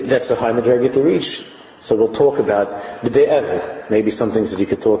 But that's a high madrega to reach. So we'll talk about maybe some things that you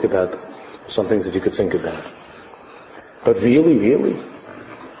could talk about, some things that you could think about. But really,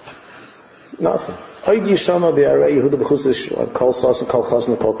 nothing. This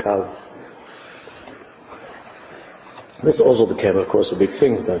also became, of course, a big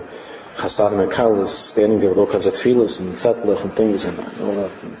thing. The Chasadim and Kalas standing there with all kinds of tefillas and tzattelach and things and all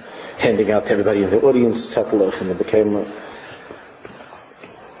that, and handing out to everybody in the audience tzattelach, and it became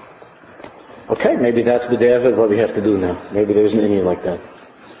okay, maybe that's b'de'evet what we have to do now. Maybe there isn't any like that.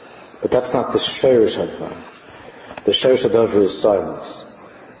 But that's not the shayrish hadvar. The shayrish hadvar is silence.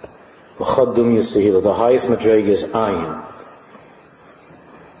 The highest madrega is ayin.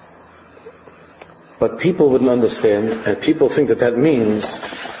 But people wouldn't understand, and people think that means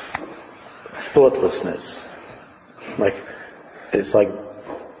thoughtlessness. It's like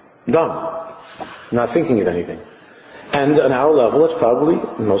dumb, not thinking of anything. And on our level, it's probably,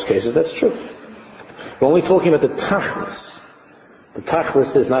 in most cases, that's true. We're only talking about the tachlis. The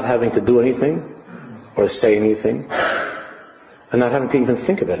tachlis is not having to do anything, or say anything, and not having to even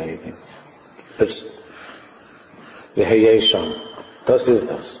think about anything. It's the heyesham. Das is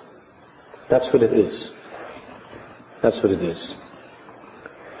das. That's what it is. That's what it is.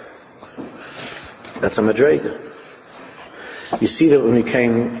 That's a madrega. You see that when we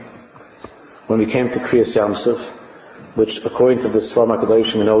came to Kriyas Yamsuf, which according to the Svar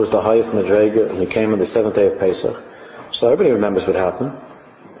HaKadoshim we know is the highest madrega, and we came on the 7th day of Pesach. So everybody remembers what happened.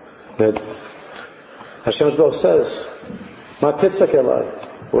 That Hashem's Baruch says, Ma titzak elai.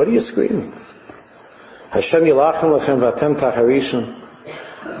 What are you screaming? Hashem yilachem lachem v'atem taharishim.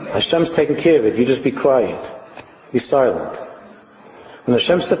 Hashem's taking care of it. You just be quiet. Be silent. When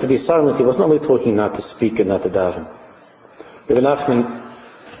Hashem said to be silent, He wasn't only talking not to speak and not to daven. Rabbi Nachman,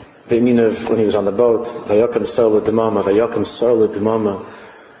 the meaning of when he was on the boat, Vayokim Sarla Demama, Vayokim Sarla Demama,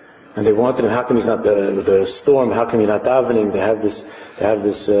 and they wanted him, how come he's not the storm, how come he's not davening? They have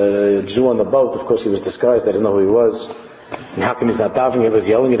this Jew on the boat, of course he was disguised, they didn't know who he was. And how come he's not davening? Everybody was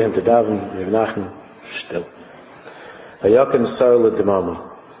yelling at him to daven. Rabbi Nachman, still. Vayokim Sarla Demama.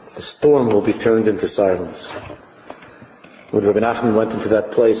 The storm will be turned into silence. When Rabbi Nachman went into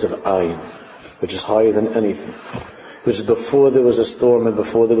that place of Ayin, which is higher than anything, which is before there was a storm and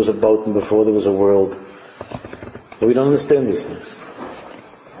before there was a boat and before there was a world. But we don't understand these things.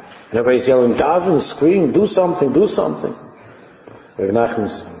 And everybody's yelling, daven, scream, do something, do something. Rabbi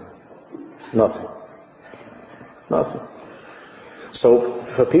Nachman's nothing. Nothing. So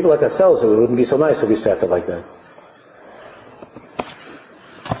for people like ourselves, it wouldn't be so nice if we sat there like that.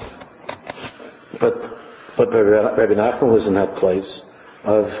 But Rabbi Nachman was in that place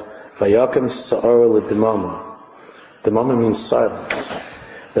of Vayakim Sa'ar L'Dimama. Dimama means silence.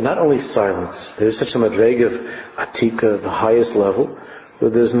 But not only silence, there's such a madrega of Atika, the highest level, where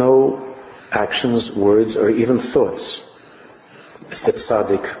there's no actions, words, or even thoughts. It's the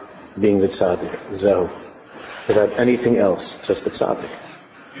tzaddik being the tzaddik, Zehu, without anything else, just the tzaddik.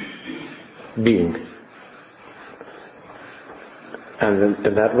 Being. And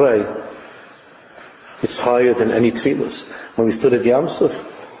in that way, it's higher than any tefillos. When we stood at Yam Suf,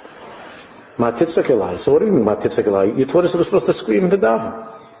 Matitzakelai. So what do you mean Matitzakelai? You taught us that we're supposed to scream in the daven.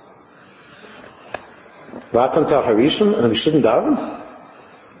 Vatan Taharishim, and we shouldn't daven?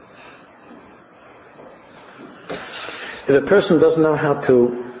 If a person doesn't know how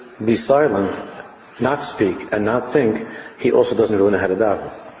to be silent, not speak, and not think, he also doesn't really know how to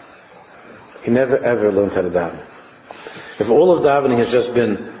daven. He never ever learned how to daven. If all of davening has just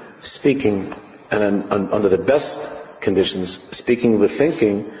been speaking, and under the best conditions, speaking with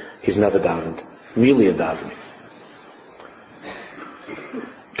thinking, he's never davened. Really a davening.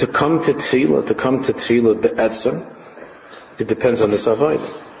 To come to tefillah be'etzem, it depends on this avodah.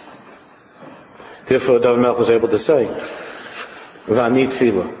 Therefore, David Melch was able to say, V'ani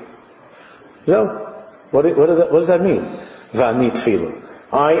tefillah. So, what does that mean? V'ani tefillah.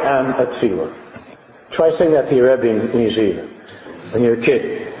 I am a tefillah. Try saying that to your Rebbe in Yeshiva. When you're a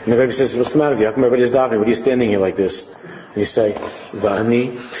kid, and the Rebbe says, what's the matter with you? How come everybody's davening? What are you standing here like this? And you say,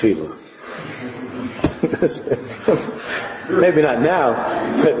 V'ani tefillah. Maybe not now,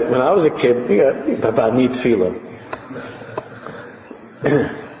 but when I was a kid, V'ani tefillah.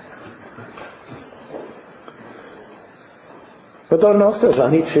 But Don Mel says,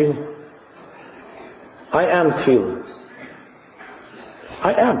 V'ani tefillah. I am tefillah.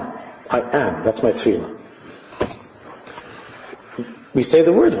 I am. That's my tefillah. We say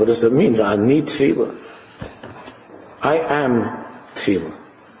the words. What does it mean? V'ani tefillah. I am tefillah.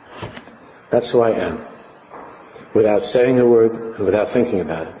 That's who I am. Without saying a word and without thinking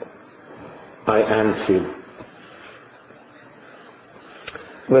about it. I am tefillah.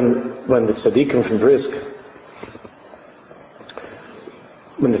 When the tzaddikim from Brisk,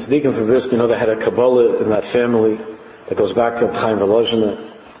 you know, they had a Kabbalah in that family that goes back to Chaim Volozhiner,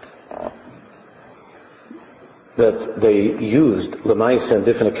 that they used Lamaisa on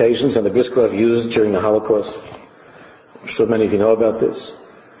different occasions, and the Briskerov used during the Holocaust. I'm sure many of you know about this.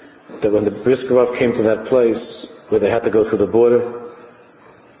 That when the Briskerov came to that place where they had to go through the border,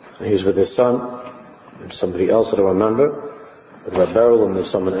 and he was with his son, and somebody else I don't remember, with Rab Beryl and there's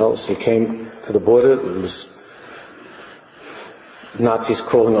someone else, he came to the border, there was Nazis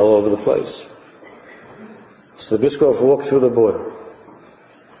crawling all over the place. So the Briskerov walked through the border.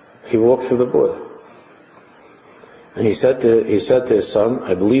 He walked through the border. And he said to his son,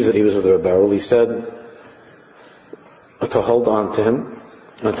 I believe that he was with Rab Beryl, he said to hold on to him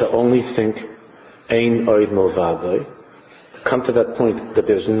and to only think Ein Oid Milvadai, to come to that point that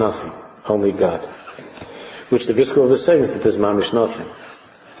there's nothing, only God. Which the Briskerov is saying is that there's mamish nothing.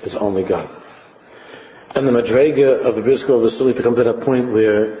 There's only God. And the madrega of the Briskerov was simply to come to that point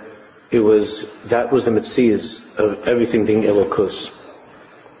where that was the metzias of everything being elokus.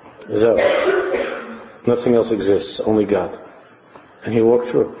 So, nothing else exists, only God. And he walked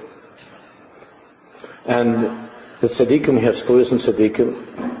through. And the tzaddikim, we have stories in tzaddikim,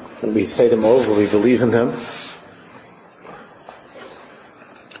 and we say them over, we believe in them.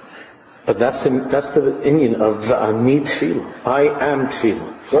 But that's the Indian of V'ani tefillah. I am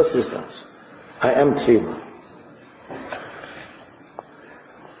tefillah. What is that? I am tefillah.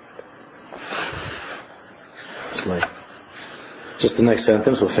 It's like just the next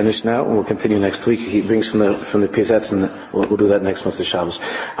sentence. We'll finish now, and we'll continue next week. He brings from the Pizetz, and we'll do that next month of Shabbos.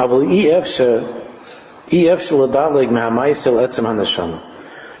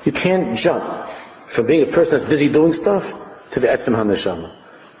 You can't jump from being a person that's busy doing stuff to the etzem haneshama.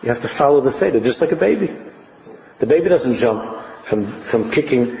 You have to follow the seder, just like a baby. The baby doesn't jump from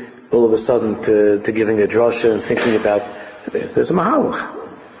kicking all of a sudden to giving a drasha and thinking about. There's a mahalach.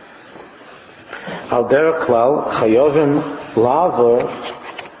 Al derech klal chayovim lavor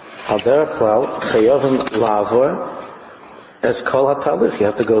as kol hatalich. You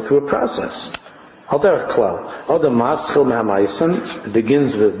have to go through a process. Al derech klal. Adam maschil mehamaisim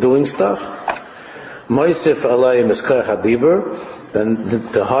begins with doing stuff. Moisif alayim is koach hadibur. Then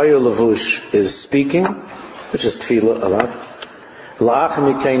the higher levush is speaking, which is tefillah a lot.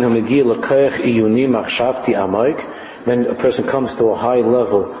 Then a person comes to a high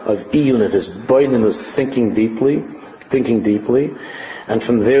level of iyun, of his boinus, thinking deeply, and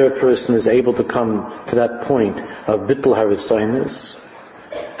from there a person is able to come to that point of bittul haritzaynus,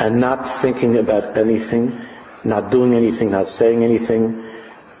 and not thinking about anything, not doing anything, not saying anything,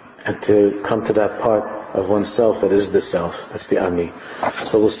 and to come to that part of oneself that is the self, that's the ani.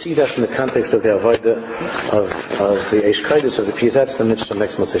 So we'll see that in the context of the avodah of the Eish Kodesh of the Pizetz, the Mitzvah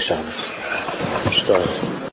next Motzei Shabbos.